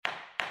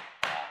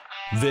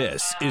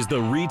This is the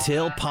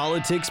Retail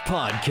Politics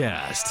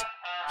Podcast.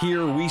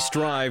 Here we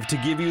strive to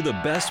give you the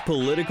best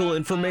political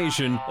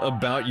information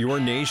about your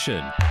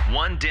nation,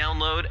 one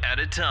download at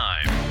a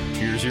time.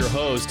 Here's your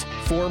host,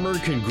 former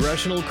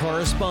congressional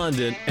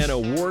correspondent and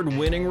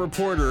award-winning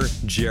reporter,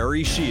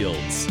 Jerry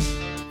Shields.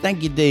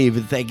 Thank you, Dave,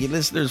 and thank you,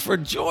 listeners, for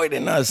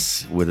joining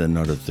us with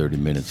another 30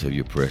 minutes of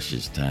your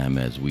precious time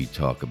as we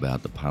talk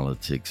about the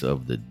politics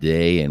of the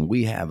day. And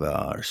we have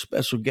our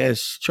special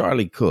guest,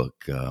 Charlie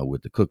Cook,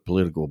 with the Cook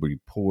Political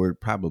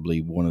Report,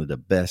 probably one of the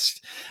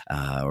best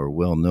or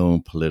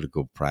well-known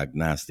political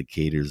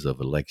prognosticators of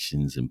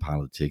elections and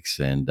politics.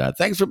 And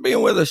thanks for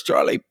being with us,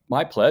 Charlie.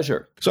 My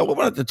pleasure. So we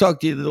wanted to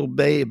talk to you a little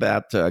bit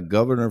about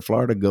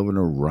Florida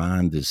Governor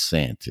Ron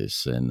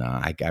DeSantis. And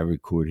I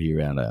record here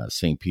out of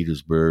St.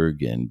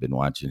 Petersburg and been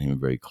watching him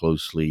very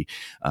closely.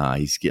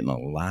 He's getting a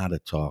lot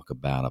of talk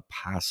about a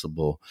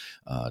possible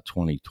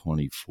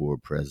 2024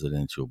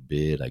 presidential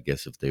bid. I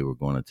guess if they were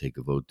going to take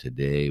a vote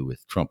today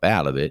with Trump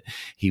out of it,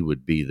 he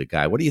would be the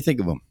guy. What do you think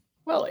of him?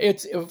 Well,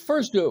 it's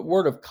first a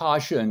word of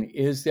caution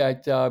is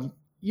that,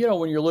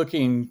 when you're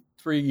looking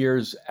 3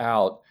 years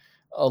out,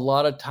 a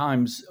lot of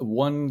times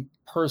one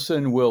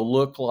person will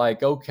look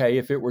like, okay,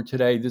 if it were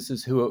today, this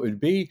is who it would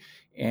be.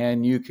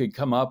 And you could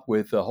come up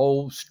with a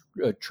whole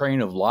train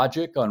of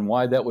logic on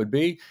why that would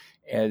be.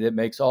 And it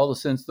makes all the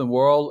sense in the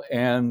world.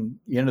 And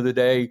at the end of the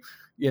day,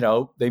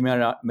 they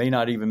may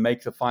not even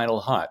make the final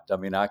hunt. I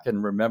mean, I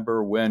can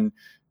remember when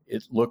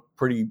it looked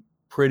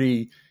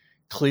pretty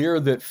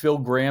clear that Phil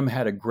Gramm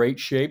had a great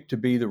shape to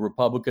be the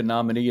Republican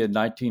nominee in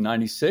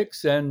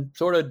 1996 and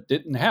sort of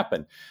didn't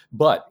happen.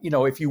 But,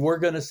 if you were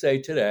going to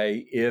say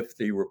today, if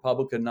the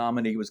Republican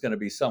nominee was going to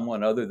be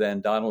someone other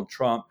than Donald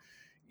Trump,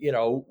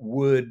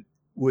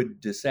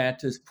 would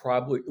DeSantis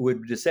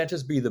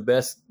be the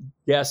best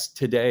guess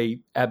today?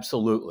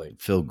 Absolutely.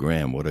 Phil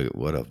Gramm, what a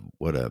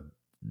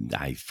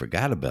I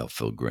forgot about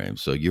Phil Gramm.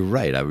 So you're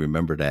right. I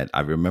remember that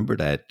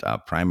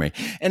primary.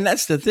 And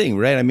that's the thing,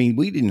 right? I mean,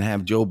 we didn't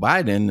have Joe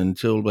Biden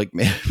until like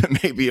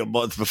maybe a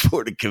month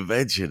before the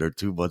convention or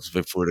 2 months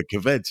before the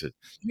convention.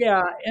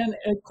 Yeah. And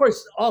of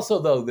course,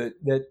 also, though, the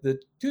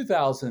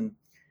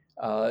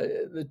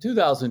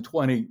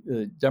 2020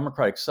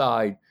 Democratic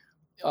side,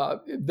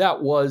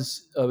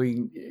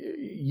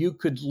 you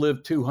could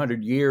live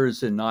 200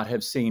 years and not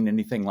have seen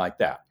anything like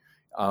that.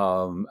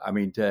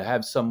 To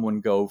have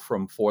someone go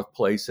from fourth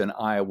place in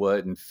Iowa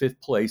and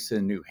fifth place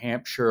in New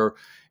Hampshire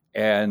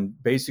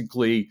and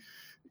basically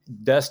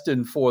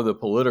destined for the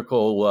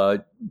political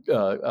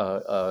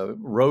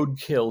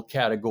roadkill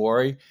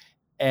category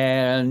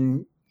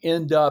and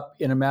end up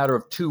in a matter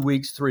of 2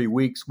 weeks, 3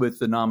 weeks with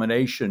the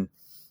nomination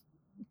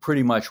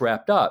pretty much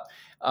wrapped up.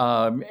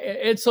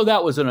 And so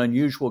that was an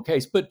unusual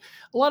case. But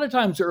a lot of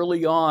times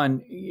early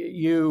on,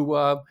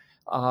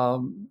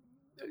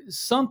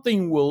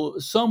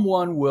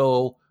 someone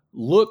will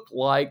look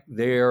like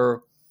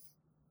makes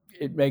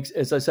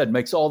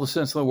all the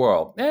sense in the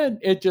world. And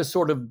it just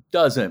sort of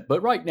doesn't.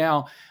 But right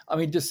now,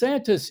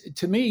 DeSantis,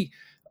 to me,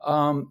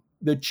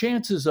 the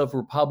chances of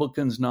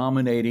Republicans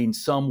nominating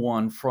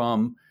someone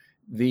from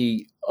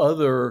the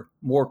other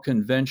more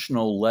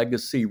conventional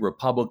legacy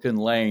Republican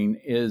lane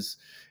is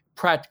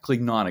practically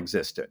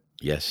non-existent.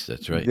 Yes,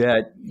 that's right.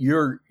 That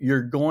you're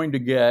going to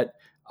get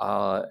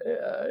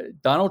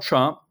Donald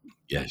Trump,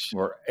 yes,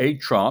 or a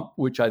Trump,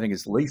 which I think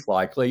is least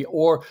likely,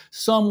 or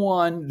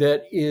someone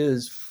that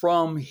is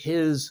from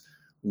his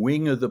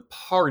wing of the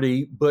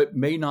party, but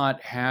is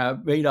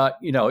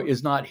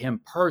not him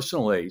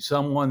personally.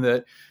 Someone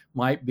that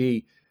might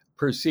be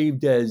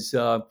perceived as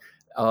the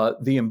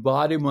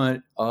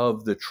embodiment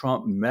of the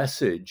Trump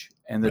message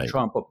and the right.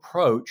 Trump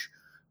approach,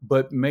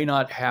 but may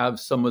not have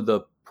some of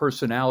the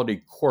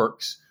personality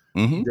quirks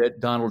that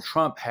Donald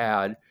Trump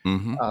has.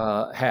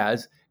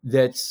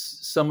 That's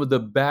some of the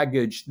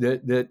baggage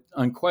that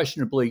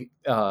unquestionably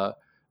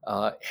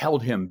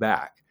held him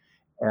back.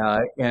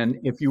 And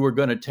if you were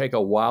going to take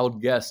a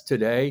wild guess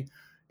today,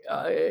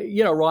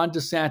 Ron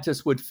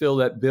DeSantis would fill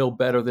that bill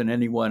better than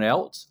anyone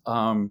else.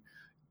 While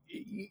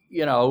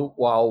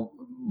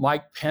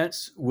Mike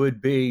Pence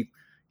would be,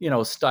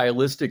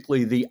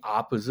 stylistically the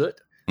opposite.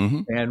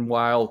 And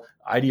while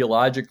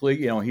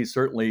ideologically, he's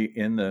certainly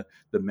in the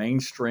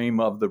mainstream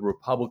of the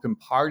Republican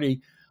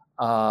Party,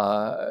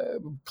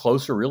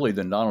 closer really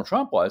than Donald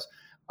Trump was.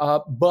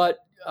 But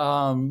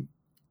I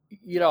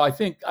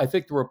think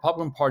the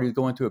Republican Party is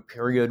going through a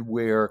period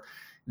where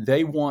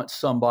they want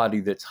somebody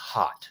that's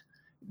hot,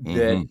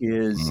 that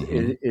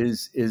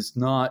is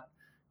not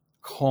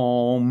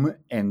calm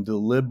and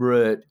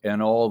deliberate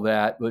and all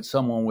that, but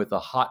someone with a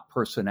hot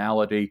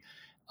personality.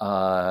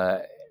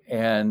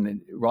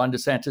 And Ron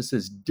DeSantis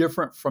is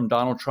different from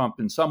Donald Trump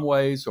in some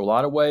ways, or a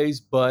lot of ways,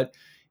 but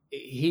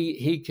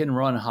he can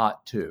run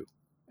hot too.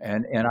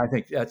 And I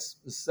think that's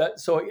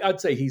so. I'd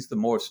say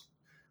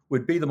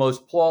would be the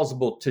most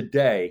plausible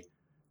today,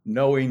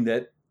 knowing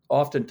that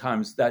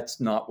oftentimes that's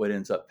not what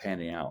ends up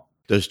panning out.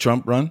 Does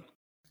Trump run?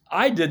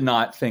 I did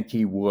not think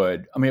he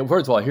would.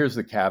 First of all, here's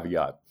the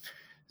caveat.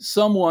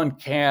 someone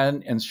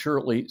can, and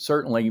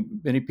certainly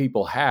many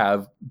people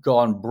have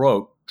gone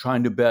broke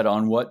trying to bet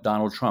on what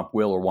Donald Trump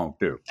will or won't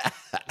do.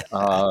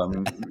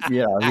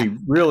 He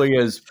really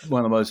is one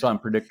of the most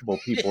unpredictable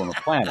people on the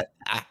planet.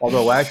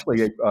 Although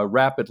actually,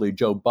 rapidly,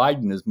 Joe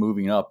Biden is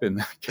moving up in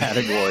that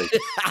category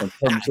in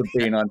terms of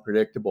being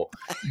unpredictable.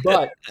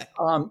 But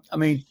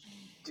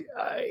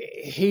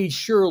he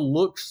sure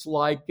looks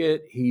like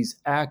it. He's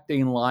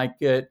acting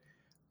like it.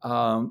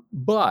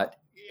 But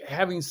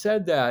having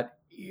said that,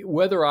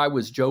 whether I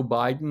was Joe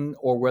Biden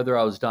or whether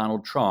I was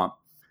Donald Trump,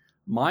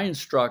 my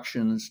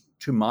instructions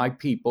to my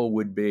people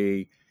would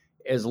be,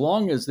 as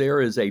long as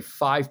there is a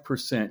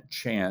 5%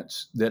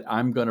 chance that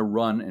I'm going to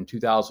run in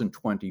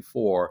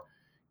 2024,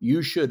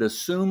 you should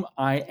assume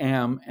I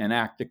am and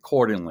act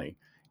accordingly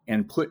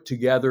and put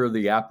together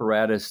the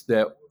apparatus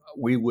that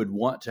we would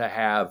want to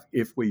have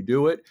if we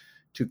do it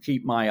to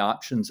keep my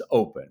options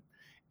open.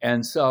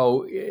 And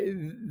so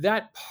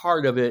that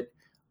part of it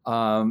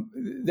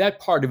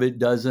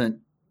doesn't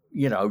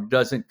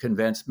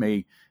convince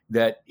me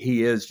that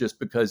he is, just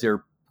because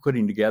they're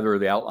putting together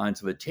the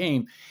outlines of a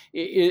team.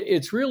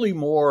 It's really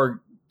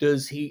more,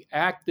 does he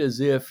act as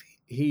if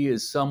he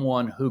is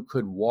someone who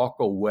could walk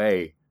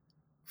away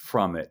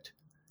from it?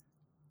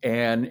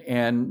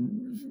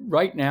 And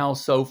right now,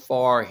 so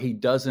far, he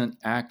doesn't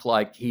act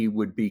like he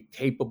would be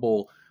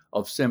capable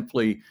of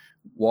simply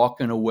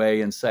walking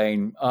away and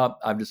saying,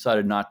 I've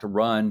decided not to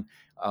run.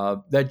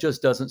 That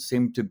just doesn't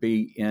seem to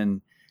be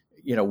in,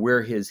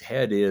 where his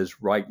head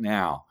is right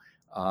now.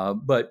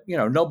 But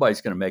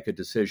nobody's going to make a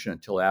decision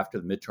until after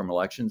the midterm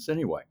elections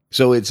anyway.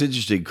 So it's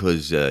interesting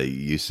because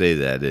you say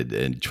that,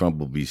 and Trump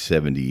will be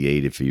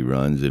 78 if he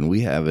runs, and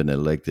we haven't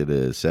elected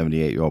a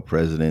 78-year-old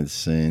president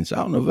since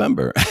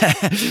November.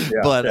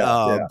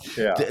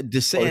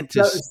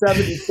 DeSantis,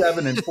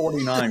 77 and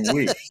 49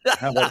 weeks.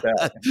 How about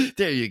that?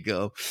 There you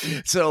go.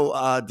 So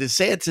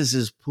DeSantis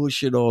is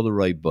pushing all the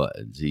right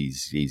buttons.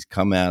 He's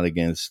come out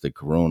against the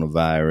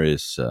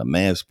coronavirus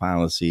mask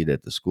policy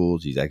at the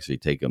schools. He's actually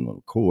taken them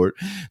to court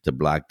to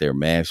block their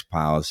mask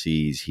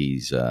policies.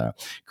 He's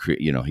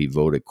he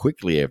voted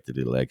quickly after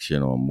the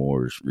election on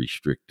more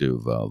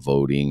restrictive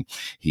voting.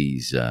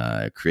 He's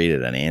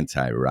created an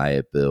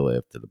anti-riot bill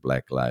after the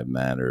Black Lives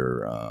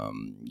Matter,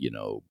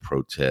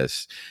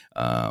 protests.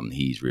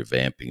 He's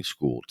revamping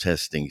school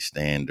testing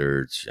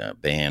standards,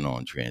 ban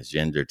on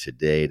transgender.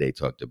 Today, they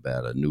talked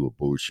about a new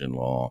abortion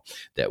law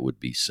that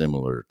would be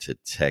similar to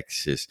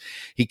Texas.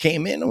 He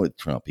came in with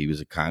Trump. He was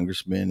a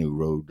congressman who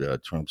rode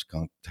Trump's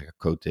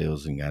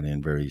coattails and got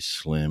in very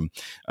slim.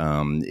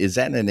 Is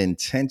that an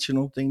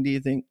intentional thing, do you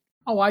think?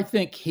 Oh, I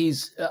think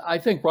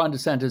Ron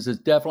DeSantis is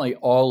definitely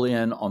all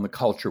in on the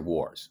culture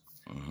wars.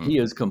 Mm-hmm. He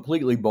is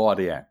completely bought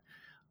in.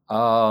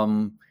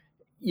 From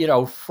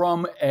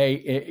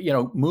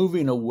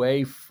moving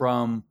away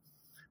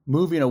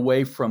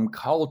from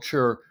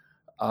culture.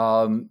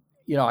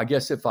 I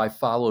guess if I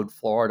followed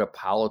Florida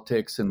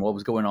politics and what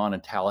was going on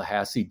in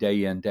Tallahassee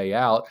day in, day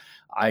out,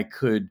 I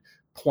could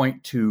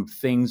point to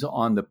things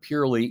on the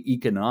purely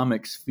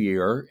economic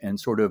sphere and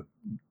sort of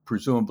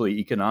presumably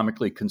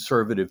economically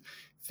conservative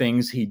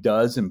things he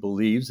does and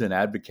believes and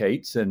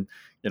advocates. And,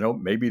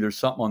 maybe there's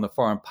something on the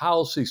foreign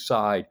policy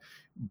side,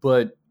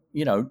 but,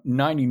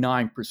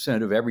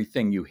 99% of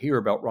everything you hear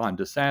about Ron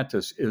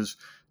DeSantis is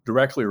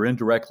directly or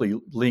indirectly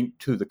linked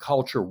to the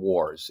culture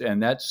wars.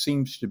 And that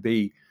seems to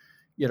be,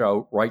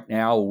 right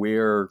now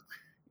where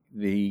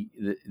the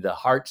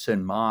hearts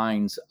and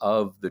minds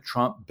of the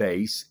Trump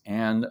base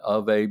and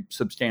of a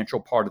substantial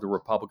part of the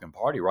Republican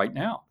Party right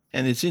now.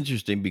 And it's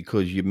interesting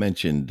because you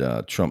mentioned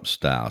Trump's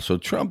style. So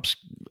Trump's,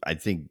 I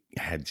think,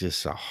 had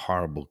just a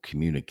horrible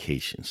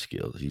communication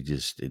skills.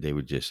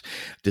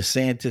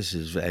 DeSantis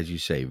is, as you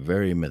say,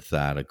 very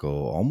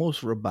methodical,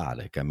 almost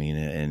robotic. I mean,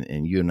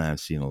 and you and I have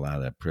seen a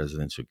lot of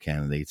presidential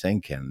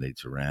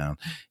candidates around.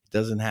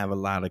 Doesn't have a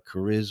lot of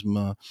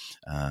charisma,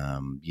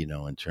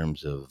 in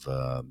terms of,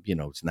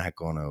 it's not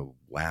going to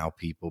wow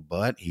people,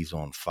 but he's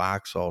on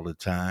Fox all the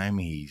time.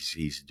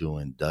 He's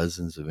doing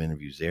dozens of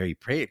interviews there. He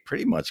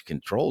pretty much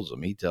controls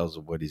them. He tells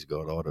them what he's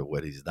going to order,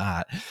 what he's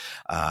not.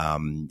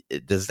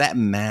 Does that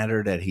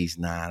matter that he's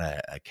not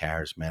a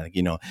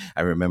charismatic?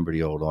 I remember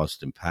the old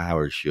Austin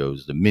Powers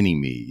shows, the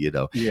mini-me,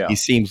 Yeah. He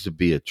seems to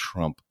be a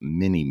Trump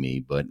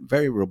mini-me, but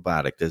very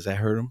robotic. Does that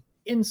hurt him?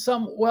 In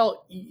some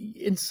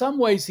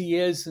ways he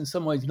is, in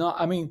some ways not.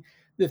 I mean,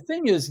 the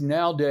thing is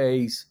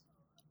nowadays,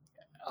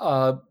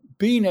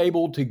 being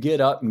able to get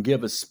up and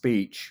give a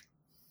speech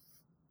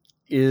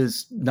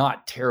is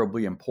not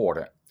terribly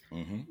important.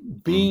 Mm-hmm.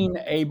 Being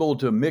able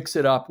to mix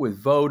it up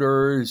with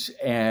voters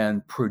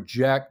and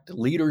project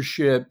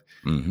leadership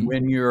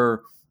when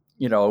you're,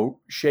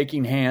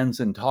 shaking hands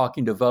and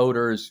talking to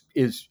voters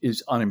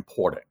is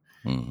unimportant.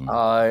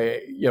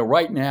 Mm-hmm.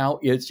 Right now,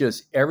 it's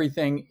just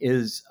everything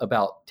is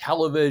about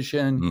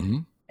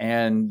television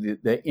and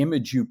the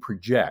image you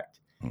project.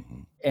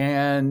 Mm-hmm.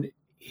 And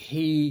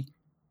he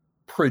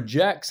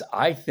projects,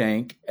 I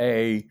think,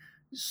 a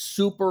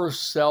super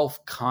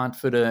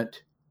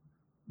self-confident,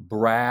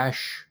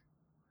 brash,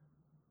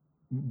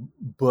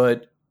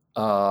 but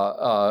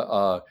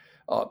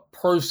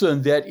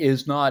person that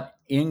is not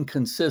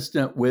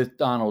inconsistent with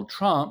Donald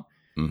Trump,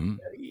 Mm-hmm.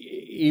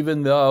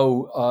 even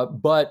though,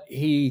 but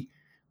he,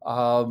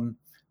 as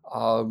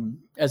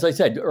I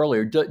said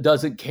earlier,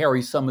 doesn't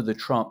carry some of the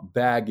Trump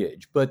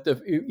baggage. But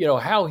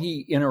how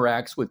he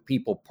interacts with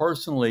people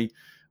personally,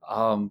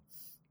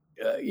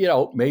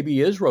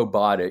 maybe is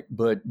robotic,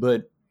 but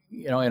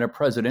in a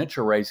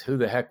presidential race, who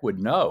the heck would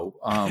know?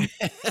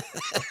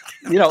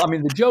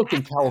 The joke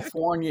in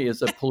California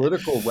is a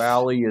political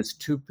rally is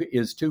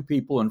two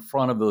people in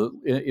front of the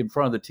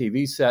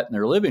TV set in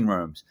their living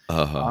rooms,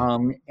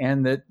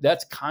 and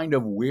that's kind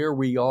of where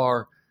we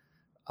are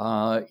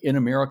in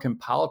American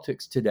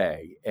politics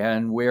today,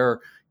 and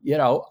where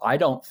I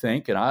don't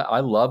think, and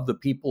I love the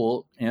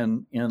people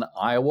in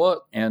Iowa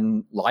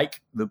and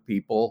like the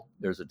people.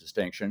 There's a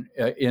distinction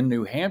in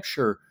New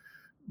Hampshire,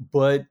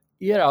 but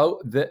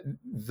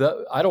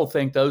I don't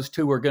think those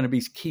two are going to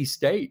be key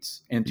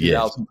states in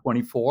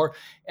 2024.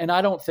 Yes. And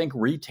I don't think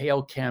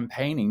retail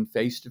campaigning,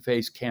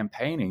 face-to-face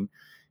campaigning,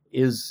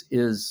 is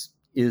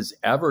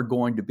ever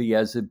going to be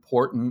as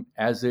important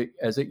as it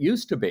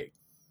used to be.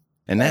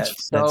 And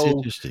that's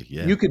interesting.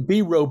 Yeah. You could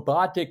be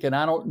robotic, and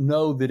I don't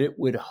know that it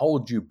would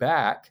hold you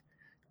back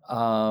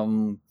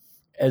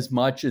as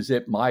much as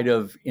it might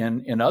have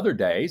in other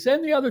days.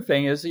 And the other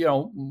thing is,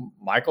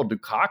 Michael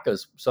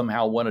Dukakis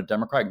somehow won a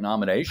Democratic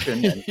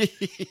nomination, and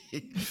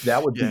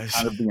that would be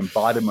kind of the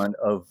embodiment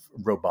of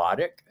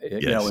robotic,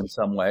 in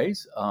some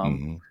ways.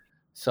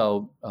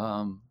 So,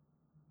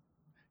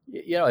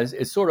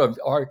 it's sort of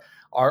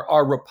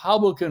are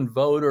Republican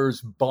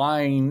voters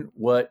buying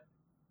what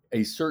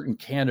a certain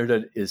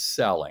candidate is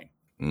selling?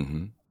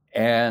 Mm-hmm.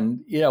 And,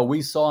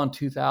 we saw in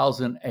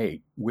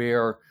 2008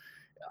 where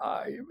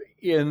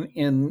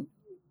in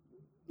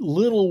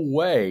little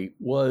way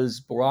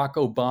was Barack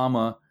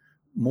Obama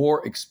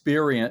more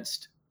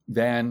experienced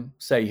than,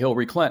 say,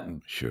 Hillary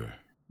Clinton. Sure.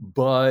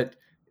 But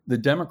the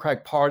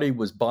Democratic Party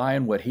was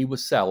buying what he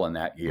was selling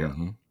that year.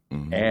 Mm-hmm.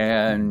 Mm-hmm.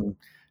 And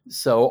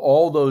so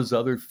all those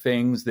other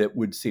things that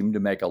would seem to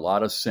make a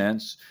lot of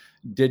sense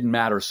didn't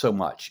matter so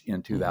much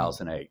in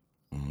 2008.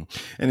 Mm-hmm.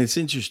 And it's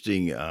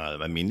interesting.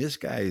 This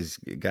guy's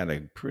got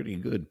a pretty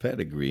good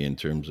pedigree in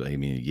terms of,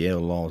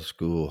 Yale Law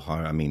School,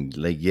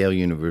 Yale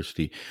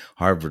University,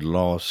 Harvard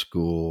Law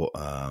School,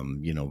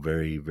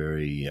 very,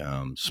 very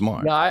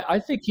smart. Now, I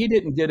think he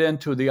didn't get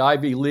into the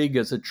Ivy League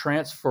as a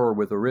transfer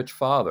with a rich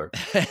father.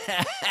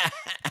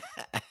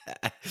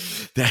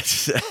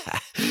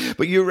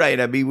 But you're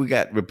right. We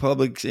got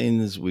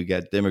Republicans, we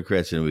got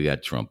Democrats, and we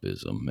got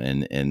Trumpism,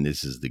 and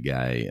this is the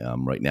guy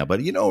right now.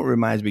 But it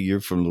reminds me.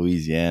 You're from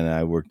Louisiana.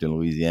 I worked in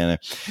Louisiana.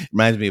 It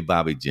reminds me of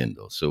Bobby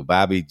Jindal. So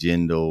Bobby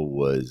Jindal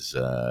was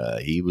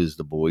he was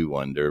the boy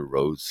wonder,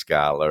 Rhodes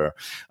Scholar,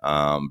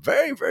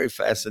 very, very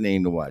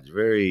fascinating to watch.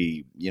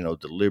 Very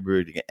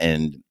deliberate,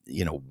 and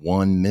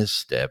one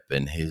misstep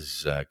and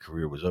his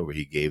career was over.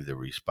 He gave the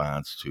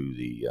response to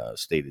the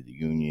State of the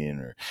Union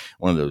or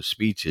one of those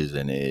speeches,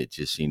 and it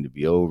just seemed to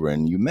be over.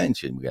 And you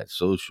mentioned we got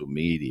social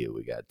media,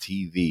 we got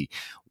TV.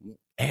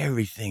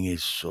 Everything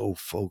is so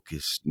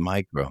focused,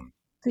 micro.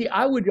 See,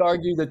 I would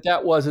argue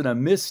that wasn't a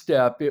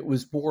misstep. It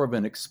was more of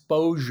an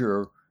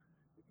exposure,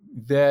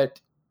 that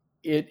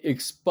it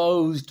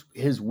exposed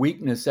his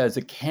weakness as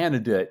a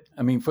candidate.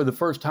 For the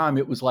first time,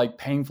 it was like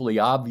painfully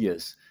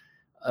obvious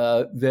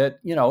that,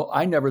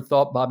 I never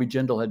thought Bobby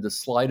Jindal had the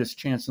slightest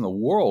chance in the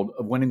world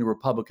of winning the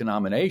Republican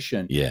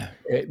nomination,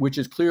 which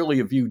is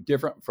clearly a view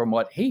different from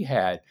what he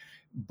had.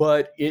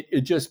 But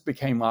it just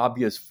became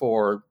obvious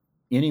for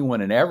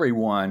anyone and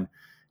everyone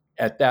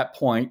at that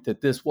point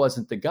that this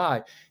wasn't the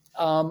guy.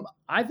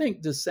 I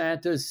think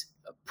DeSantis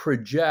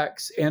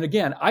projects, and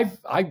again, I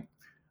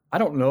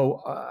don't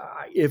know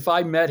if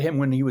I met him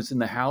when he was in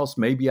the House.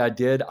 Maybe I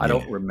did. I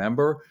don't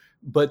remember.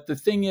 But the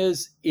thing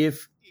is,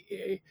 if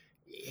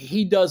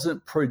he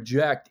doesn't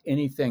project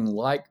anything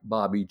like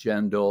Bobby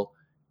Jindal,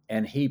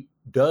 and he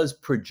does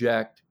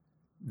project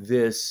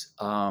this.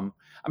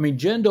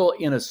 Jindal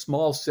in a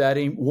small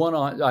setting.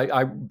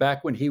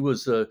 Back when he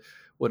was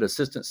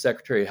Assistant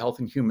Secretary of Health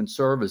and Human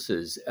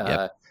Services.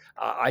 Two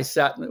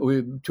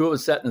of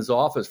us sat in his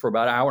office for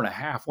about an hour and a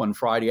half one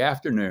Friday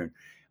afternoon,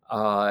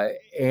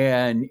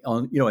 and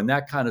in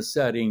that kind of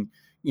setting,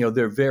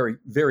 there are very,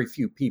 very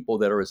few people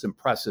that are as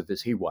impressive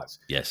as he was.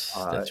 Yes,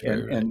 that's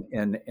very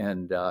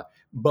right.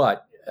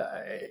 But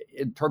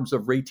in terms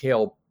of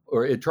retail,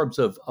 or in terms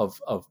of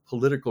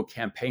political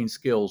campaign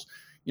skills,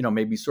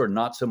 maybe sort of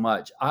not so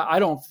much. I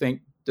don't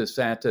think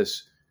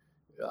DeSantis,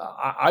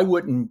 I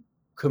wouldn't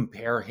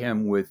compare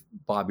him with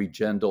Bobby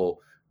Jindal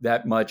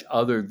that much,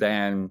 other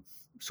than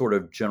sort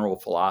of general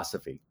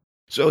philosophy.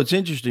 So it's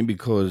interesting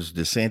because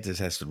DeSantis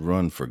has to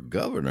run for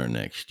governor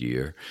next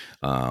year.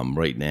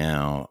 Right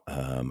now,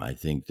 I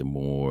think the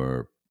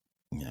more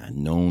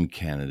known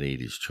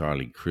candidate is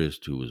Charlie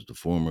Crist, who was the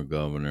former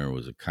governor,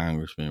 was a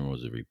congressman,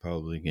 was a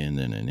Republican,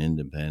 and an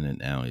independent.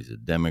 Now he's a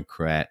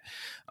Democrat.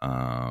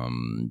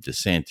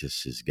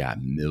 DeSantis has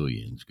got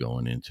millions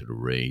going into the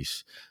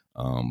race,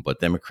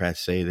 but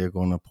Democrats say they're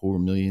going to pour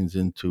millions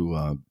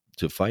into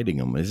to fighting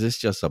him. Is this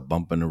just a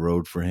bump in the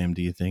road for him,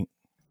 do you think?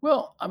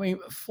 Well, I mean,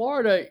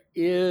 Florida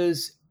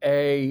is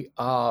it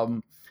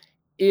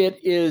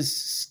is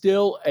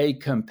still a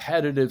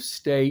competitive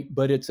state,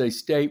 but it's a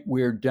state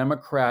where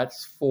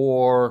Democrats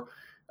for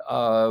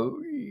the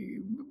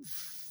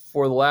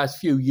last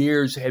few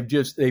years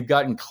they've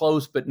gotten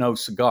close but no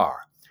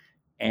cigar.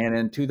 And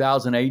in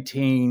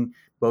 2018,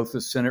 both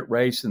the Senate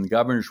race and the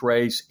governor's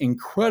race,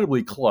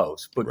 incredibly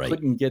close, but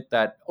couldn't get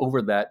that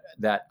over that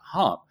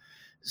hump.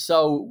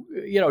 So,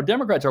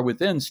 Democrats are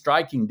within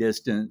striking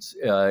distance,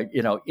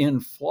 in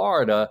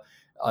Florida,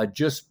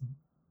 just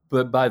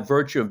by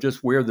virtue of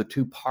just where the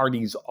two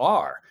parties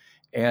are.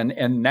 And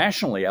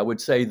nationally, I would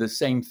say the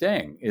same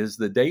thing is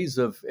the days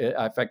of, in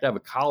fact, I have a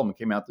column that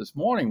came out this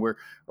morning or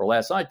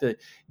last night,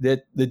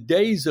 that the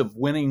days of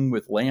winning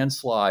with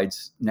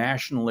landslides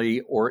nationally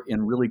or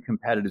in really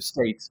competitive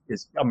states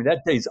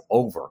that day's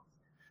over,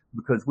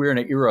 because we're in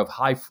an era of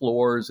high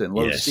floors and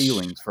low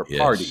ceilings for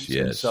parties.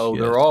 And so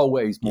they're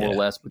always more or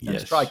less within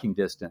striking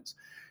distance.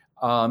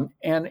 I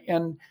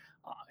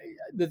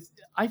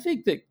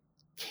think that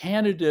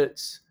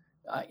candidates,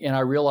 and I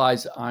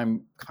realize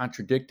I'm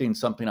contradicting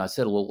something I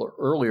said a little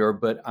earlier,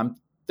 but I'm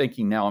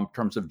thinking now in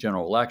terms of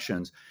general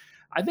elections.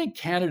 I think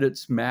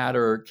candidates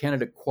matter,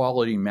 candidate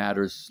quality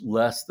matters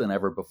less than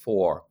ever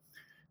before,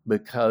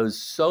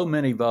 because so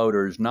many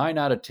voters, 9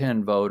 out of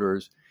 10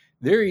 voters,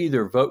 they're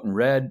either voting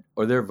red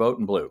or they're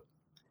voting blue.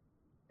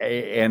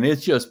 And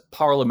it's just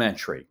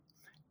parliamentary.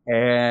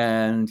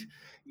 And,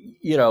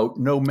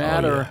 no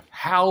matter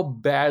how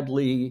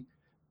badly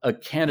a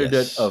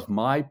candidate of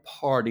my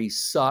party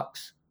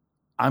sucks,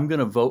 I'm going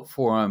to vote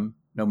for him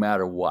no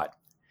matter what.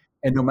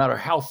 And no matter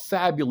how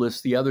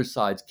fabulous the other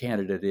side's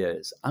candidate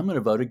is, I'm going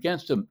to vote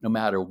against him no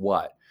matter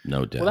what.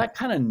 No doubt. Well, that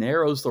kind of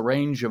narrows the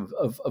range of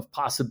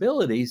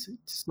possibilities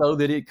so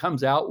that it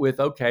comes out with,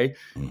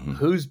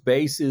 whose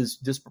base is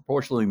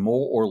disproportionately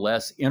more or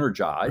less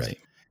energized. Right.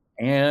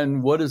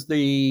 And what is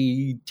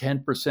the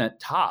 10%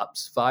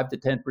 tops, 5 to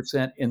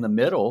 10% in the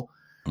middle,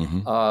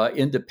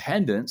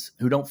 independents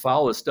who don't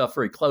follow this stuff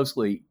very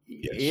closely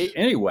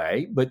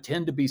anyway, but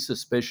tend to be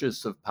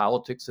suspicious of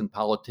politics and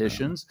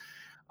politicians.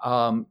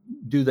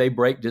 Do they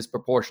break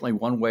disproportionately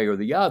one way or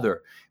the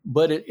other?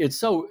 But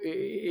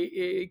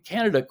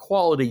candidate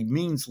quality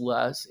means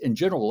less in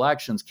general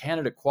elections.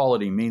 Candidate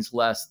quality means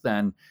less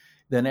than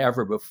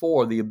ever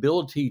before. The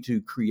ability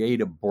to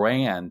create a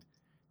brand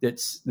that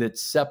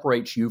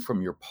separates you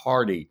from your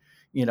party.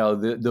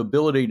 The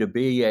ability to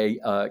be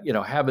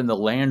having the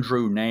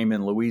Landrieu name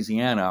in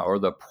Louisiana or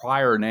the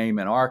Pryor name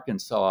in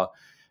Arkansas.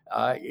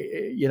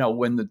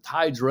 When the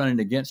tide's running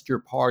against your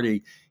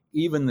party,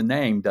 even the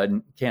name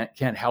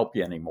can't help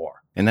you anymore.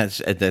 And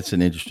that's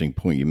an interesting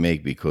point you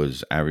make,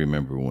 because I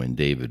remember when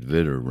David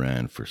Vitter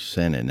ran for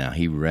Senate. Now,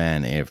 he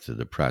ran after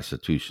the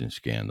prostitution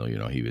scandal.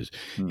 He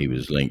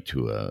was linked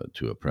to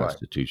a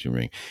prostitution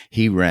ring.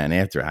 He ran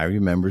after. I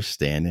remember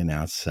standing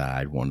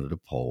outside one of the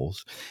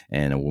polls,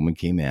 and a woman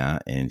came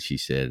out and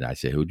I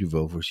said, "Who'd you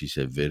vote for?" She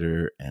said,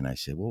 "Vitter." And I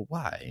said, "Well,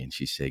 why?" And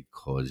she said,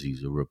 "'Cause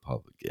he's a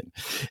Republican."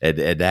 And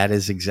that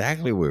is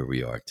exactly where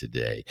we are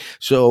today.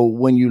 So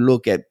when you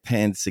look at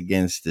Pence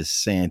against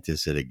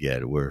DeSantis, and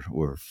again, we're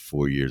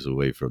 4 years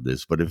away from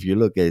this, but if you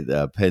look at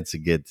Pence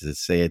against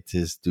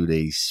DeSantis, do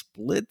they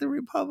split the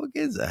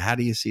Republicans? How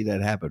do you see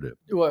that happening?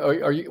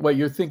 Well,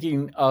 you're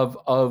thinking of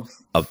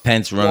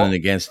Pence running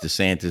against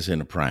DeSantis in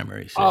the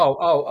primaries?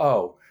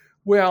 Oh.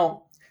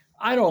 Well,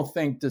 I don't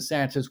think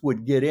DeSantis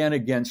would get in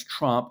against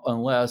Trump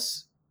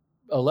unless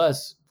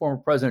former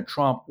President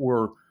Trump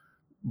were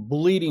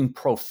bleeding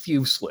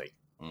profusely.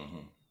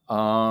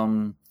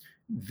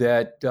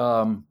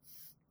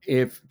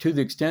 If to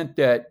the extent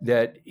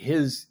that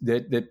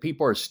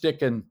people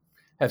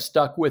have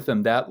stuck with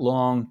him that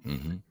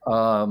long,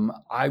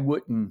 I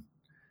wouldn't.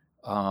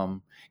 Let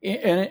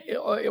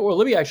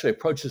me actually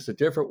approach this a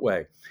different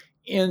way.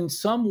 In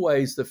some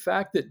ways, the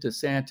fact that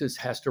DeSantis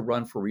has to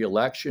run for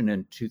re-election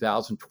in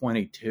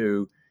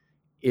 2022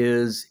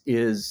 is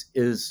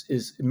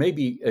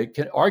maybe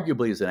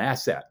arguably is an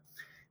asset,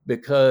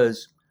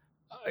 because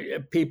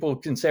people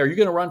can say, "Are you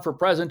going to run for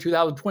president in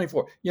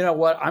 2024? You know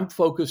what? I'm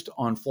focused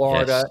on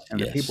Florida and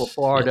the people of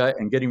Florida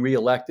and getting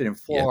reelected in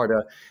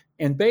Florida,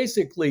 and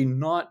basically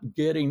not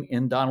getting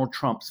in Donald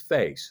Trump's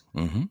face."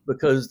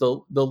 Because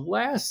the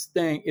last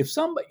thing, if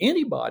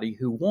anybody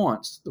who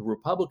wants the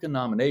Republican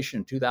nomination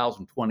in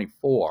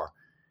 2024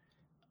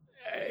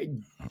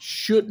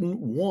 shouldn't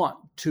want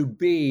to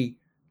be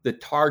the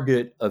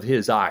target of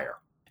his ire.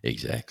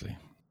 Exactly.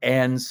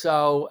 And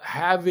so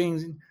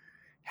having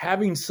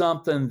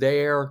something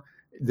there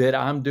that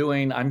I'm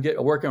doing,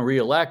 working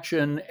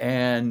re-election,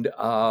 and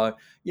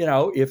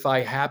if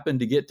I happen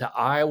to get to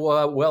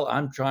Iowa, well,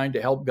 I'm trying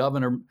to help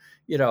Governor,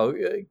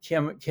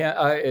 Kim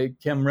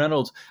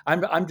Reynolds.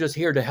 I'm just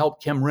here to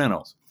help Kim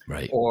Reynolds.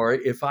 Right. Or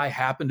if I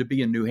happen to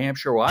be in New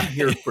Hampshire, well, I'm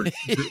here for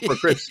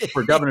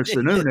Governor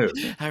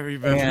Sununu. I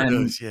remember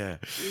those. Yeah.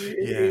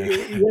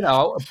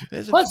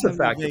 Plus the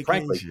fact that,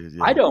 frankly,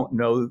 I don't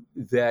know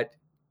that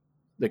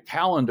the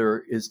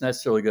calendar is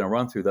necessarily going to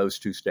run through those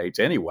two states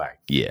anyway.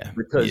 Yeah.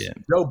 Because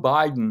Joe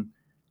Biden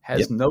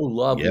has no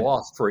love Yep.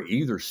 lost for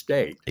either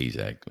state.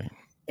 Exactly.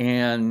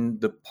 And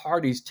the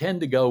parties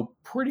tend to go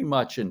pretty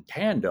much in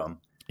tandem.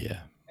 Yeah.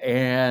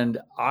 And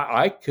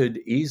I could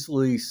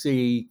easily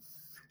see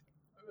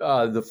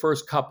the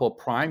first couple of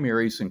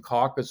primaries and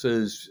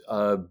caucuses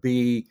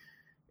be,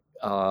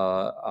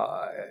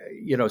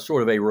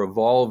 sort of a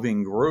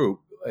revolving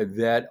group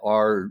that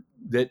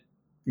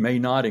may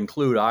not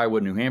include Iowa,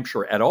 New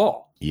Hampshire at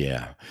all.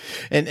 Yeah.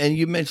 And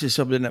you mentioned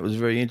something that was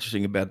very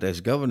interesting about this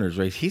governor's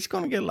race. He's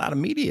going to get a lot of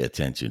media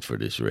attention for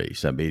this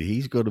race. I mean,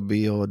 he's going to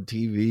be on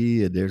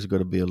TV and there's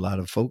going to be a lot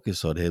of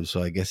focus on him.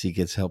 So I guess he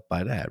gets helped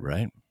by that,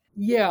 right?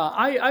 Yeah,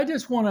 I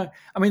just want to.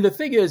 I mean, the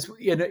thing is,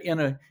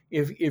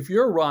 if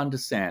you're Ron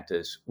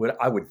DeSantis, what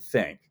I would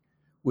think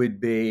would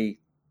be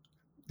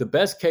the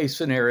best case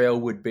scenario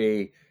would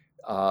be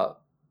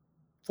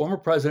former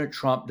President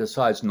Trump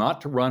decides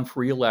not to run for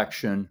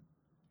re-election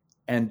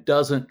and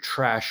doesn't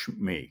trash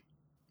me.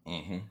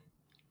 Mm-hmm.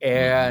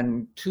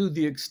 And to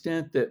the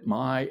extent that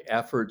my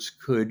efforts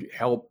could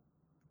help,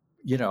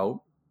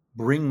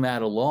 bring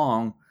that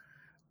along,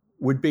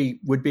 would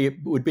be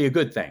a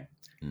good thing.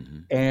 Mm-hmm.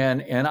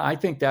 And I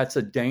think that's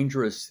a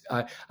dangerous.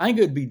 I think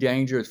it would be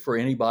dangerous for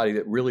anybody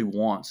that really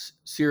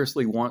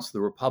seriously wants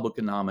the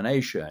Republican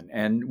nomination.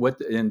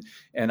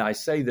 And I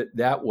say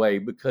that way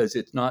because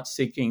it's not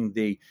seeking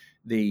the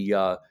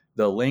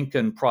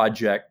Lincoln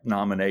Project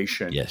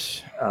nomination.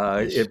 Yes.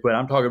 But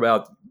I'm talking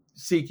about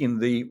seeking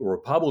the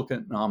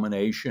Republican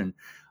nomination.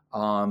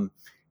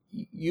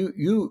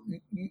 You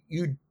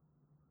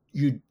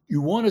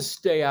want to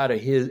stay out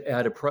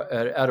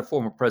of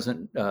former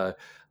President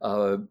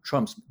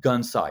Trump's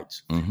gun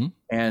sights. Mm-hmm.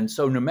 And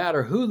so no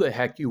matter who the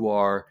heck you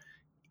are,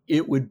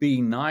 it would be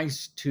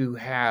nice to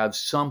have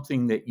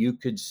something that you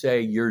could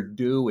say you're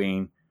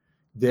doing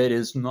that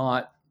is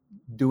not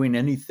doing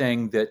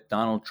anything that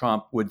Donald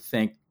Trump would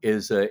think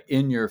is a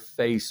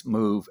in-your-face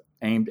move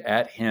aimed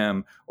at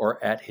him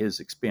or at his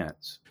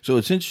expense. So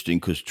it's interesting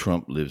because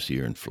Trump lives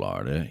here in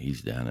Florida.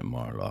 He's down at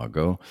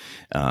Mar-a-Lago.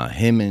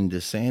 Him and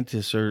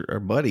DeSantis are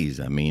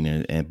buddies. I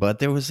mean, but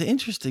there was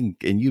interesting,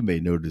 and you may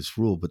know this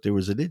rule, but there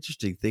was an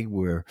interesting thing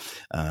where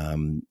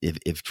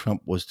if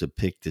Trump was to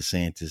pick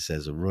DeSantis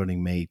as a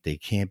running mate, they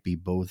can't be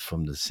both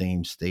from the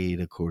same state,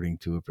 according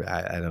to it.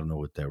 I don't know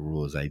what that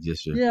rule is.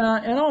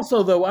 Yeah, and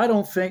also though I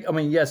don't think. I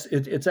mean, yes,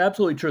 it's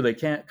absolutely true. They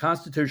can't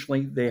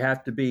constitutionally. They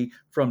have to be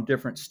from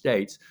different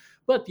states.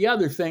 But the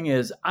other thing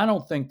is, I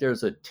don't think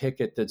there's a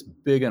ticket that's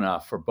big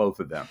enough for both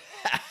of them.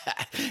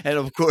 And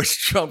of course,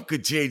 Trump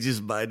could change his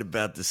mind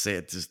about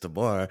DeSantis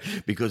tomorrow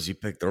because he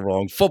picked the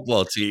wrong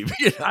football team.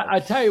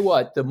 I tell you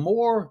what, the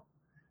more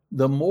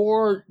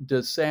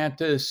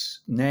DeSantis'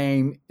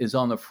 name is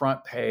on the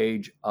front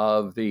page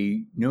of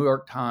the New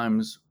York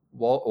Times,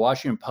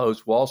 Washington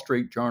Post, Wall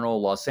Street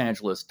Journal, Los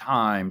Angeles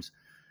Times,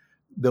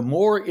 the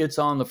more it's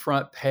on the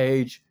front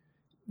page,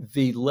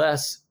 the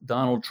less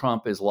Donald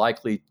Trump is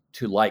likely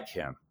to like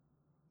him.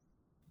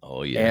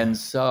 Oh, yeah. And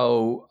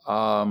so,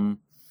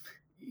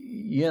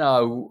 you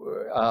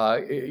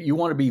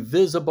want to be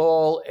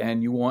visible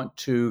and you want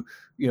to,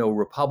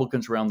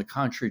 Republicans around the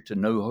country to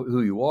know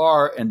who you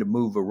are and to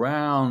move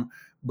around,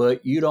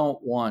 but you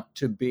don't want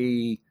to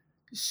be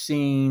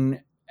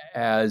seen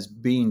as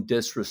being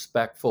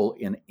disrespectful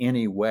in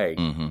any way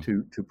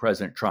to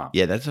President Trump.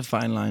 Yeah, that's a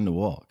fine line to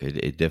walk.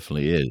 It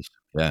definitely is.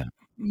 Yeah.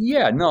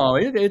 Yeah, no,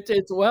 it's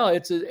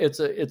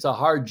a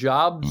hard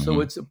job,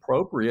 so it's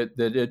appropriate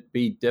that it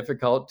be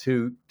difficult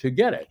to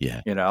get it. Yeah,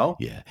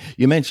 Yeah.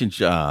 You mentioned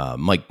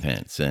Mike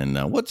Pence,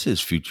 and what's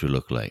his future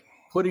look like?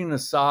 Putting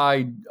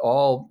aside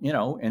all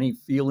any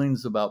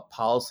feelings about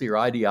policy or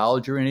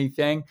ideology or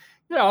anything,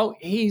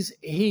 he's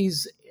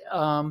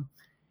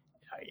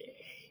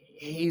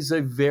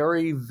a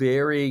very,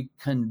 very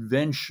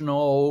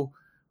conventional,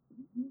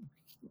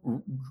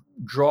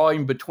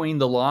 drawing between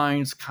the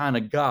lines kind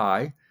of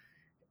guy.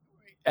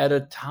 At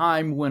a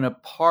time when a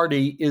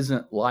party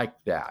isn't like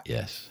that.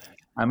 Yes.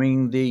 I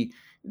mean, the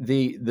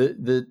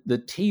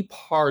Tea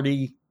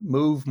Party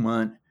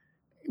movement,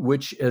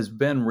 which has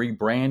been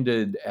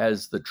rebranded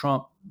as the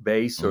Trump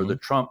base or the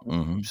Trump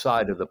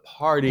side of the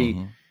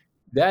party,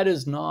 that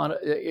is not,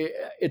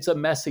 it's a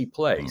messy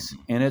place.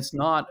 And it's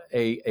not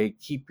a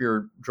keep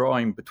your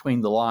drawing between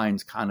the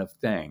lines kind of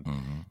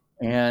thing.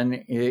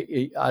 And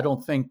I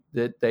don't think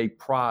that they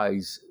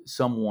prize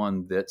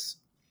someone that's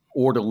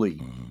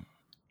orderly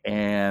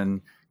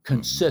and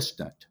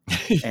consistent.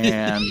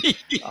 And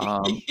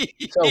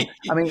so,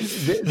 I mean,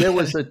 there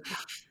was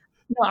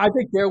I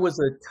think there was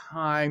a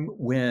time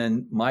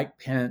when Mike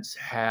Pence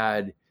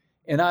had,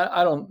 and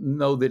I don't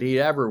know that he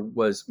ever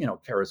was,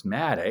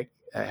 charismatic,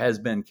 has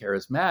been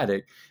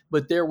charismatic,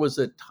 but there was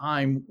a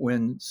time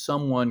when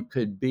someone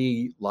could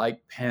be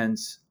like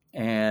Pence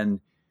and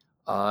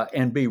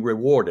be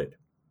rewarded.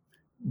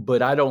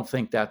 But I don't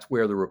think that's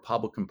where the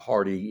Republican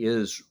Party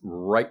is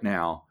right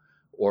now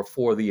or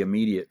for the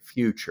immediate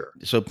future.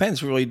 So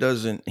Pence really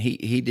doesn't.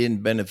 He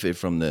didn't benefit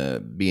from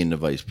being the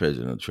vice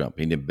president of Trump.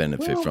 He didn't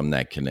benefit from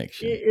that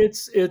connection.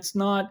 It's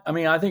not. I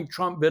mean, I think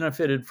Trump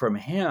benefited from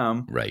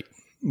him Right.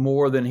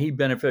 more than he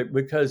benefited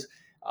because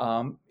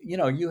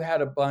you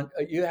had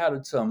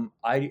some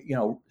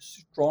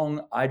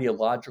strong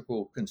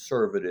ideological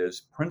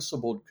conservatives,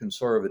 principled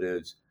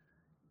conservatives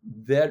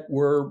that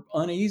were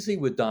uneasy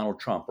with Donald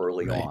Trump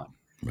early on.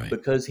 Right.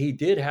 Because he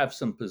did have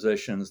some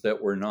positions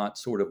that were not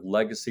sort of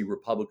legacy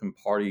Republican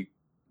Party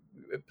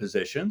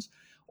positions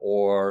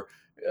or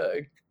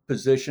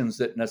positions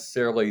that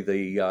necessarily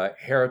the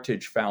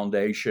Heritage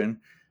Foundation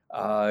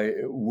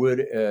would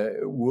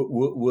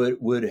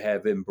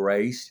have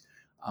embraced,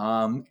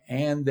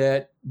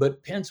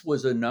 but Pence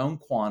was a known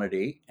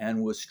quantity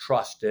and was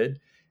trusted,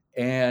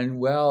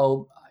 and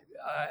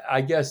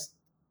I guess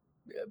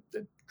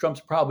Trump's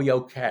probably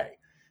okay.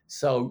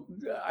 So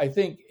I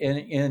think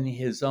in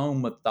his own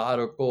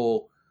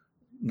methodical,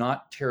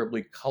 not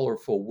terribly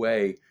colorful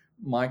way,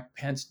 Mike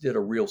Pence did a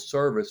real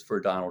service for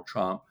Donald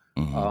Trump.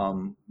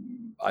 Mm-hmm.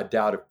 I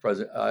doubt if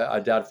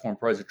former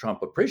President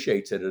Trump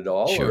appreciates it at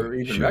all or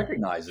even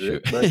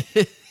recognizes it.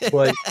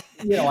 But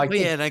I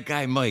think that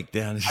guy Mike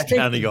down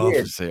the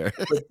office there.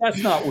 But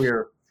that's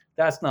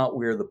not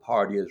where the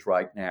party is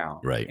right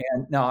now. Right.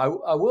 And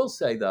now I will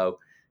say though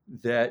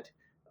that.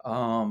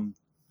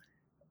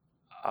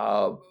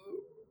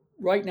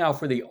 Right now,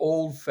 for the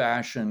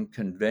old-fashioned,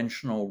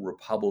 conventional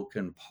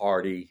Republican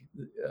Party,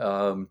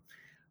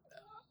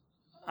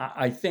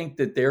 I think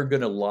that they're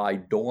going to lie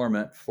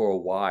dormant for a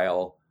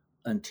while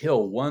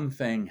until one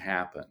thing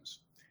happens.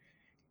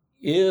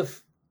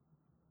 If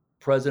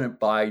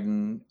President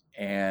Biden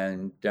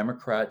and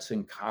Democrats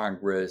in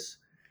Congress,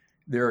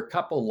 there are a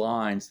couple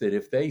lines that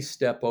if they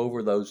step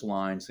over those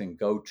lines and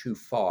go too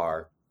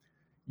far,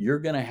 you're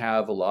going to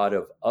have a lot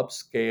of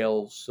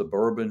upscale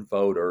suburban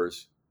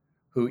voters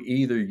who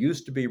either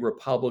used to be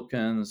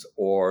Republicans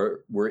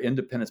or were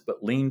independents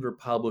but leaned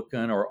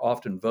Republican or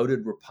often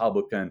voted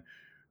Republican,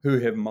 who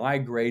have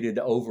migrated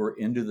over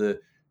into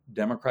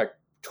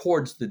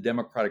towards the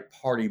Democratic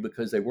Party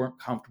because they weren't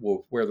comfortable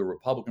with where the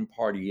Republican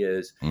Party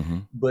is.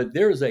 Mm-hmm. But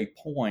there's a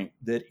point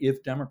that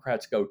if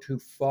Democrats go too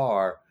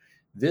far,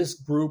 this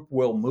group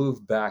will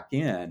move back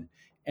in.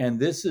 And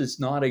this is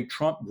not a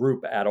Trump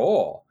group at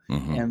all.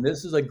 Mm-hmm. And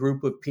this is a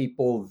group of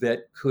people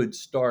that could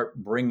start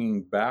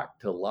bringing back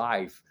to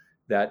life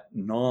that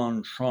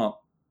non-Trump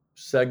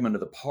segment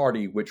of the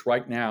party, which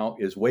right now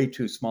is way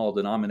too small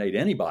to nominate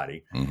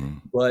anybody, mm-hmm.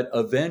 but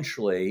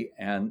eventually,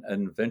 and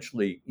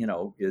eventually,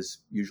 is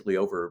usually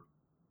over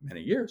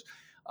many years,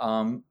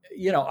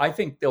 I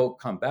think they'll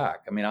come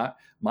back. I mean,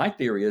 my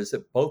theory is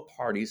that both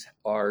parties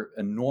are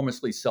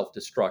enormously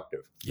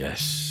self-destructive.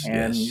 Yes.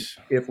 And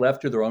if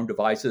left to their own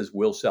devices,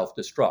 will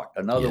self-destruct.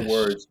 In other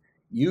words,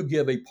 you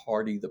give a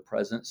party the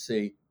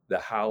presidency, the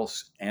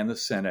House, and the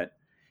Senate,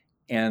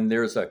 and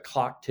there's a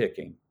clock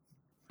ticking,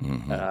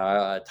 mm-hmm.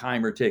 A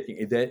timer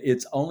ticking, that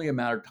it's only a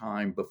matter of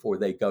time before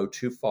they go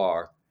too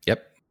far.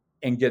 Yep.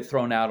 And get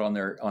thrown out on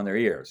their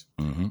ears.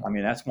 Mm-hmm. I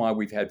mean, that's why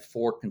we've had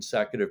 4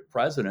 consecutive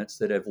presidents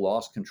that have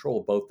lost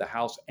control of both the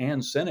House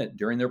and Senate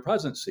during their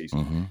presidencies,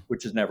 mm-hmm.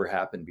 which has never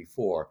happened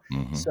before.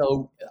 Mm-hmm.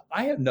 So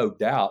I have no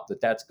doubt that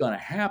that's going to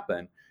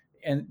happen.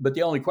 But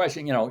the only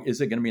question,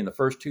 is it going to be in the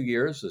first 2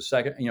 years, the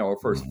second, or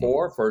first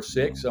 4, first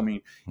 6? I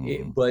mean,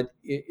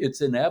 it's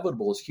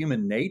inevitable. It's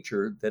human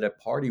nature that a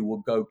party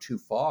will go too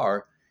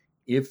far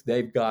if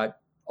they've got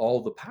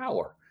all the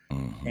power.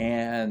 Mm-hmm.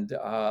 And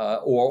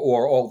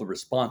or all the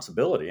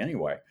responsibility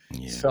anyway.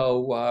 Yeah.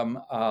 So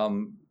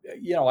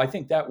I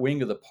think that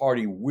wing of the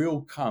party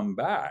will come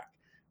back,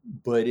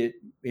 but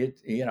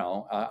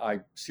I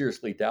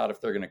seriously doubt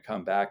if they're going to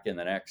come back in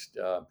the next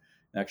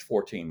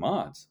 14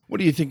 months. What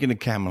are you thinking of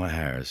Kamala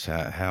Harris?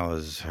 How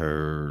has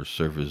her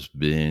service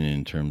been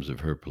in terms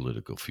of her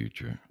political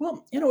future?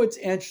 Well, it's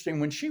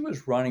interesting. When she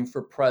was running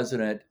for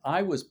president,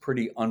 I was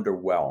pretty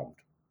underwhelmed.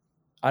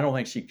 I don't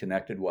think she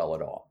connected well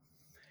at all.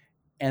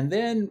 And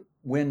then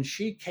when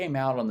she came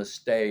out on the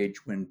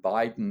stage, when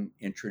Biden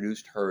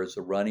introduced her as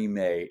a running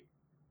mate,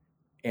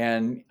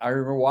 and I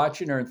remember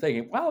watching her and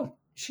thinking, wow,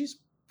 she's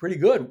pretty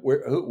good.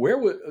 Where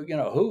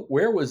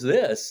was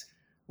this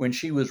when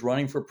she was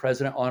running for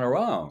president on her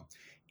own?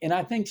 And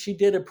I think she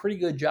did a pretty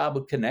good job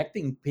of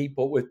connecting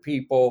with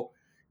people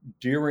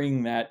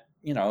during that,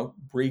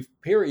 brief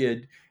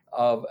period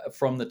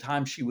from the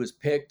time she was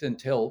picked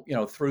until,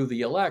 through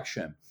the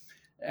election.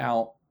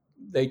 Now,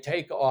 they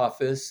take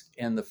office,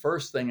 and the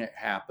first thing that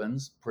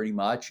happens pretty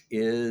much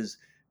is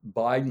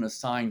Biden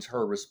assigns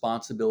her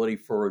responsibility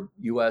for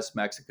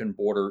U.S.-Mexican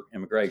border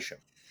immigration.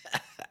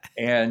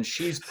 And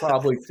she's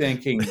probably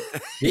thinking,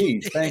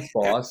 geez, thanks,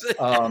 boss.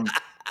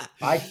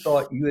 I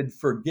thought you had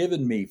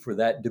forgiven me for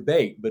that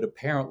debate, but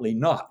apparently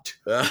not.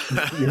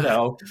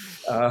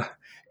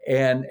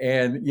 And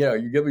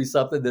you give me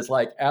something that's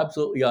like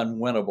absolutely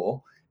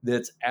unwinnable,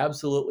 that's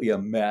absolutely a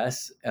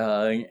mess,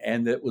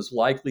 and that was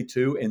likely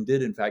to and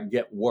did in fact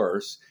get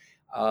worse,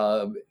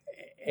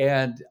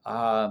 and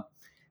so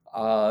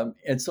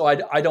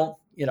I don't,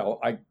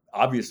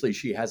 Obviously,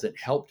 she hasn't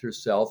helped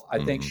herself.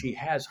 I think she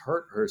has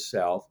hurt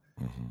herself.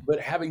 But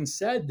having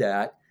said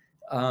that,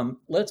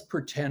 let's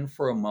pretend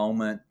for a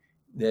moment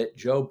that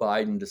Joe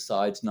Biden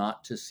decides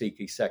not to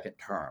seek a second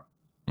term.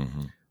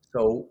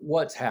 So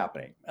what's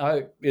happening?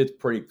 It's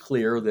pretty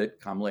clear that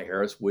Kamala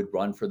Harris would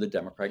run for the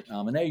Democratic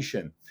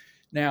nomination.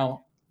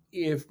 Now,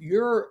 if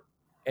you're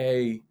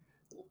a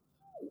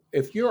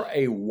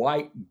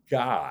white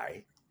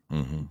guy,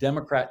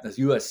 Democrat in the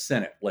U.S.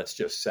 Senate, let's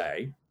just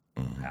say,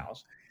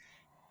 House,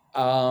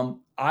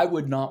 I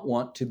would not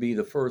want to be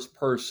the first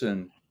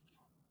person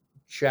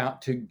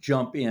to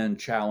jump in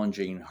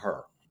challenging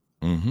her,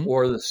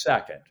 or the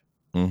second.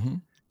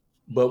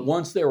 But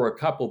once there were a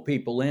couple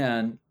people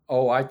in,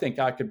 I think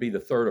I could be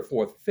the third or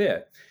fourth,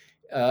 fifth.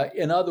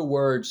 In other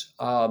words,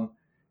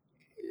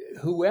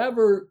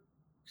 whoever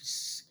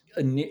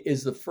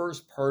is the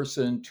first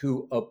person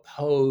to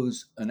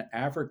oppose an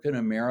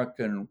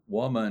African-American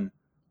woman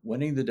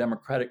winning the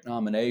Democratic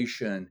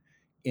nomination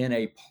in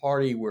a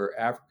party where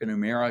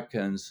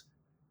African-Americans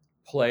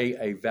play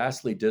a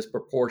vastly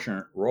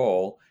disproportionate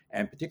role,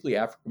 and particularly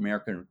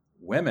African-American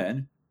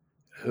women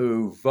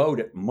who vote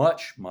at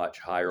much, much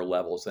higher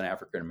levels than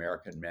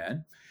African-American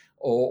men,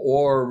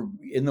 or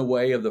in the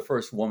way of the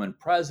first woman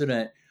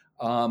president,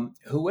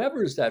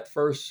 whoever's that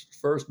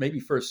first, maybe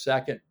first,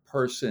 second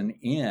person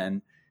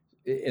in,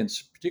 and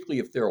particularly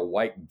if they're a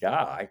white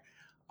guy,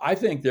 I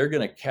think they're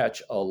going to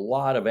catch a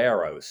lot of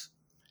arrows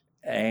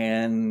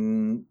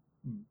and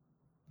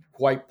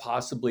quite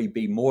possibly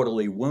be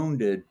mortally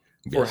wounded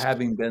for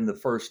having been the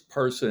first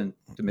person,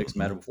 to mix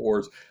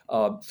metaphors,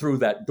 through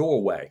that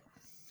doorway.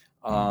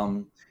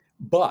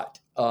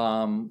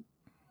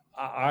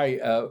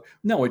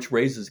 Which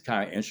raises a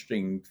kind of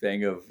interesting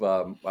thing of,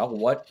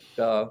 what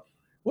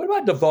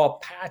about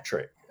Deval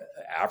Patrick,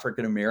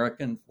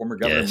 African-American, former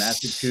governor of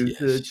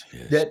Massachusetts?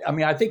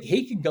 I think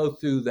he could go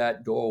through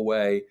that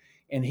doorway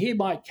and he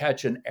might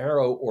catch an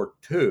arrow or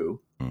two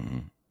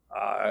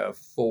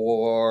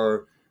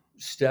for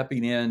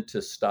stepping in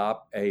to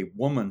stop a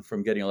woman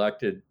from getting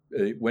elected,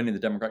 winning the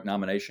Democratic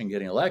nomination,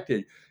 getting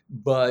elected.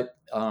 But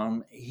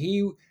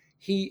he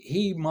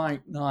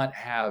might not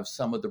have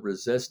some of the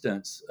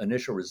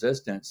initial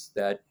resistance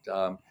that,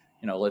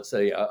 let's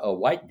say a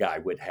white guy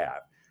would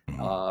have.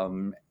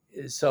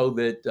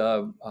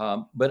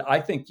 But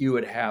I think you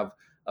would have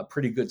a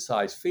pretty good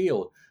sized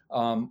field.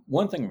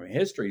 One thing from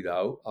history,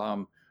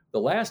 though, the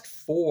last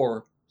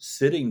 4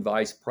 sitting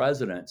vice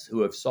presidents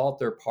who have sought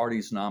their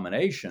party's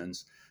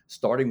nominations,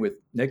 starting with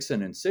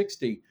Nixon in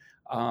 1960,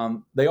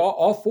 they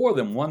all 4 of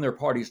them won their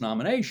party's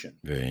nomination.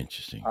 Very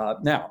interesting.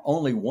 Now,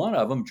 only one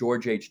of them,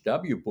 George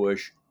H.W.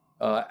 Bush,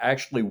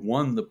 actually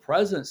won the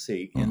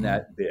presidency in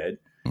that bid.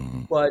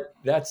 But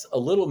that's a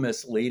little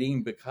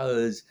misleading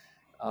because,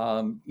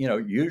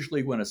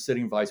 usually when a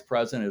sitting vice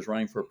president is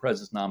running for a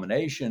president's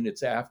nomination,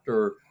 it's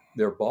after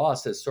their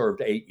boss has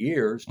served 8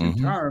 years, 2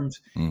 terms.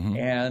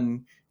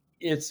 And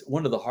it's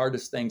one of the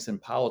hardest things in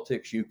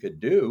politics you could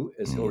do,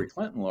 as Hillary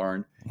Clinton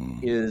learned,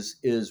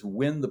 is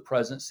win the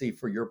presidency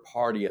for your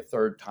party a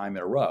 3rd time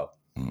in a row.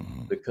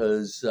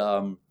 Because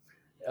the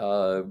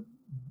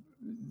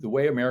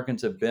way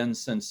Americans have been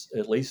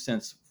at least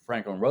since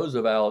Franklin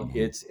Roosevelt,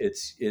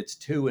 it's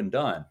 2 and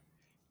done,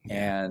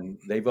 and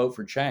they vote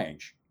for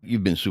change.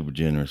 You've been super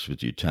generous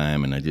with your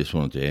time, and I just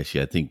wanted to ask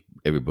you, I think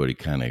everybody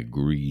kind of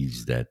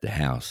agrees that the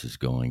House is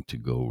going to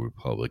go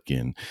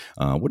Republican.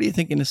 What do you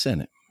think in the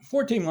Senate?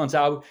 14 months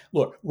out.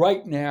 Look,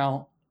 right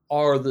now,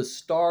 are the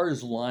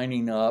stars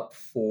lining up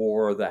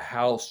for the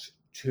House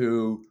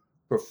to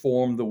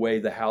perform the way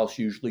the House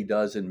usually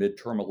does in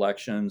midterm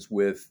elections,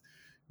 with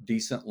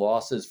decent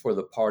losses for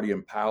the party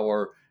in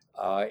power,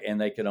 and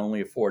they can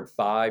only afford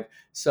 5?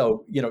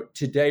 So,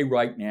 today,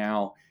 right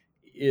now,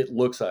 it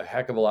looks a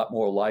heck of a lot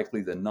more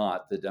likely than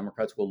not the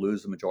Democrats will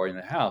lose the majority in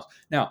the House.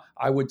 Now,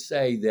 I would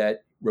say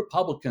that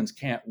Republicans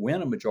can't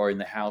win a majority in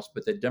the House,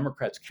 but that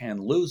Democrats can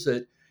lose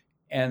it.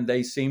 And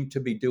they seem to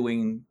be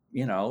doing,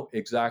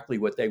 exactly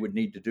what they would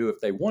need to do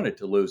if they wanted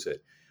to lose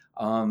it.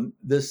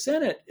 The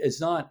Senate is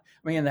not,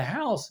 in the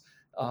House,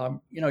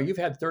 you've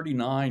had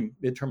 39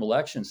 midterm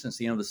elections since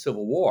the end of the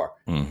Civil War.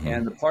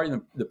 And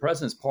the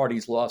president's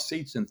party's lost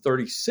seats in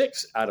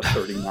 36 out of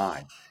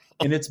 39.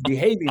 And it's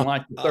behaving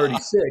like the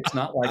 36,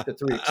 not like the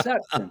 3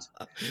 exceptions.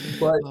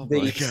 But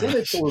the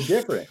Senate's a little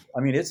different.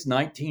 It's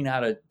 19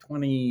 out of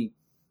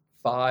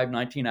 25,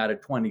 19 out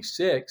of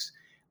 26.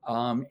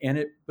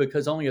 And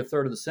because only a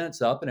third of the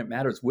Senate's up, and it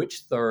matters which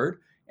third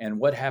and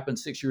what happened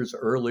 6 years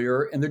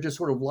earlier. And there are just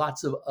sort of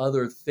lots of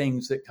other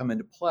things that come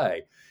into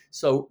play.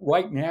 So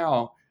right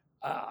now,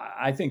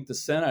 I think the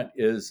Senate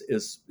is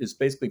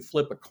basically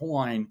flip a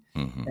coin,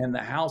 and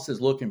the House is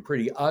looking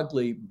pretty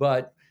ugly.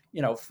 But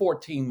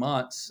 14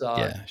 months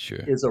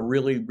is a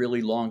really,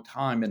 really long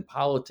time in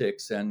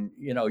politics. And,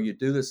 you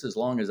do this as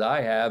long as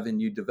I have,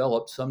 and you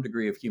develop some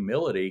degree of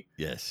humility.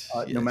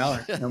 No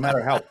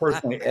matter how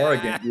personally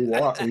arrogant you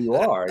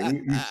are,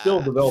 you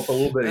still develop a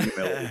little bit of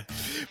humility.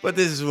 But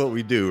this is what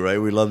we do, right?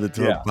 We love to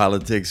talk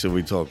politics, and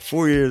we talk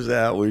 4 years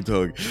out. We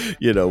talk,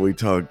 and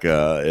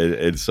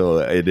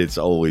it's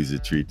always a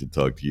treat to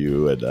talk to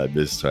you. And I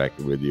miss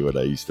talking with you. And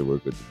I used to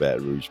work with the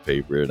Baton Rouge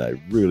paper, and I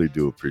really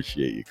do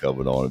appreciate you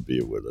coming on and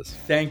being with us.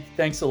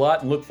 Thanks a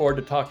lot, and look forward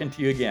to talking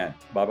to you again.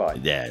 Bye-bye.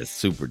 Yeah,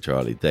 super,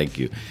 Charlie. Thank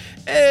you.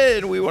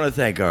 And we want to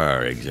thank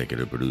our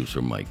executive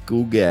producer, Mike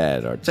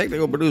Gugat, our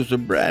technical producer,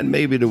 Brad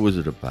Maybe, the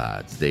Wizard of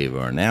Pods, Dave,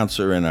 our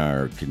announcer, and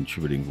our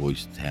contributing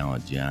voice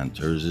talent, John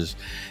Terzis.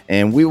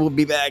 And we will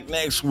be back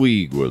next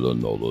week with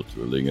another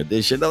thrilling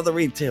edition of the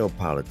Retail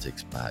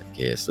Politics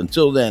Podcast.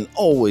 Until then,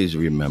 always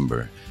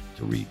remember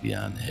to read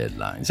beyond the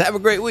headlines. Have a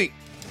great week.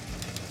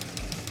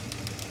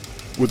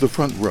 With The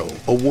Front Row,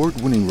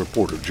 award-winning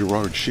reporter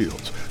Gerard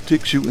Shields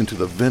takes you into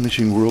the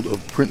vanishing world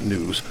of print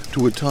news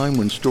to a time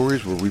when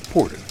stories were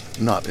reported,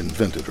 not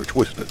invented or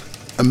twisted.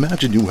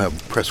 Imagine you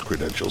have press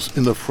credentials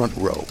in The Front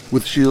Row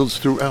with Shields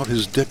throughout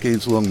his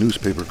decades-long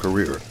newspaper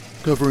career,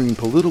 covering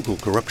political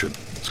corruption,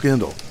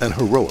 scandal, and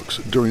heroics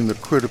during the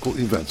critical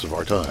events of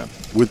our time.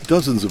 With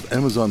dozens of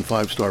Amazon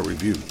 5-star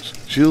reviews,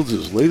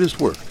 Shields'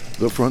 latest work,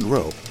 The Front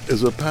Row,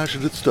 is a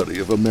passionate study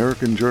of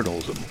American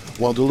journalism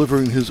while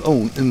delivering his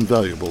own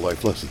invaluable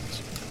life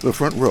lessons. The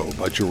Front Row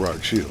by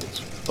Gerard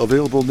Shields.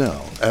 Available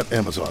now at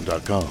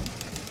Amazon.com.